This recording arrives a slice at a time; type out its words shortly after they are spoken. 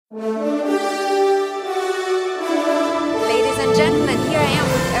Ladies and gentlemen, here I am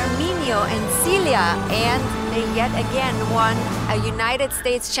with Erminio and Celia, and they yet again won a United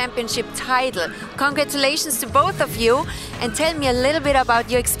States Championship title. Congratulations to both of you, and tell me a little bit about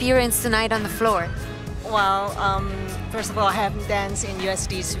your experience tonight on the floor. Well, first of all, I haven't danced in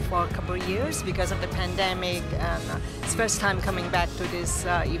Usdc for a couple of years because of the pandemic, and it's first time coming back to this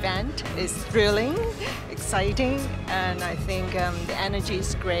event. It's thrilling, exciting, and I think the energy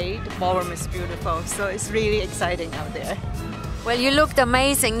is great. The ballroom is beautiful, so it's really exciting out there. Well, you looked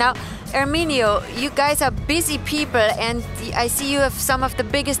amazing. Now, Erminio, you guys are busy people, and I see you have some of the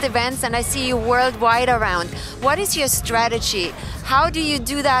biggest events, and I see you worldwide around. What is your strategy? How do you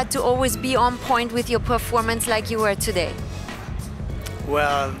do that to always be on point with your performance like you were today?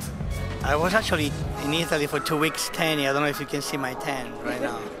 Well, I was actually in Italy for 2 weeks tanning. I don't know if you can see my tan right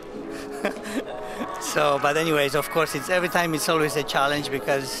now. So, but anyways, of course, every time it's always a challenge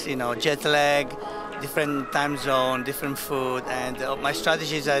because, you know, jet lag, different time zone, different food, and my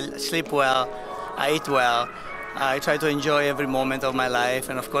strategy is I sleep well, I eat well, I try to enjoy every moment of my life,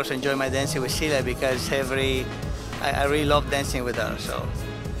 and of course enjoy my dancing with Celia because I really love dancing with her. So.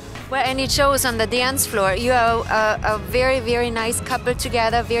 Well, and it shows on the dance floor. You are a very, very nice couple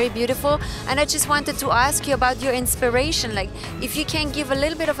together, very beautiful. And I just wanted to ask you about your inspiration. Like, if you can give a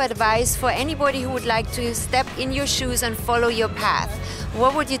little bit of advice for anybody who would like to step in your shoes and follow your path,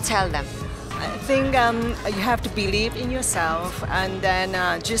 what would you tell them? I think you have to believe in yourself, and then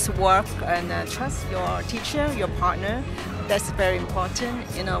just work and trust your teacher, your partner. That's very important.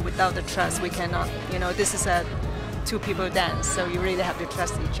 You know, without the trust, we cannot. You know, this is a two people dance, so you really have to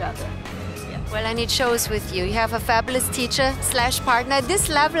trust each other. Yeah. Well, and it shows with you. You have a fabulous teacher / partner. At this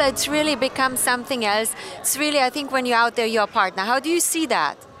level, it's really become something else. It's really, I think, when you're out there, you're a partner. How do you see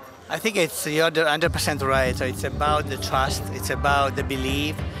that? I think you're 100% right. So it's about the trust. It's about the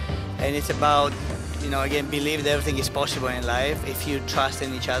belief. And it's about, you know, again, believe that everything is possible in life if you trust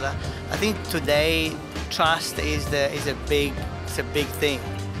in each other. I think today trust is a big thing.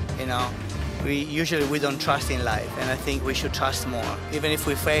 You know, we don't trust in life, and I think we should trust more. Even if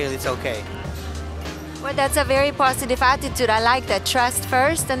we fail, it's okay. Well, that's a very positive attitude. I like that. Trust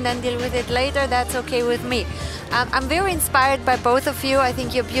first and then deal with it later. That's okay with me. I'm very inspired by both of you. I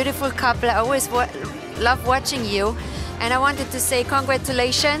think you're a beautiful couple. I always love watching you. And I wanted to say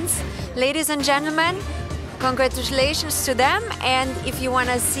congratulations, ladies and gentlemen. Congratulations to them. And if you want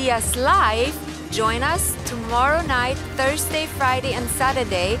to see us live, join us tomorrow night, Thursday, Friday, and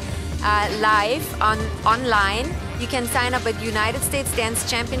Saturday, live online. You can sign up at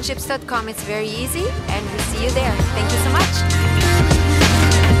UnitedStatesDanceChampionships.com. It's very easy, and we see you there. Thank you so much.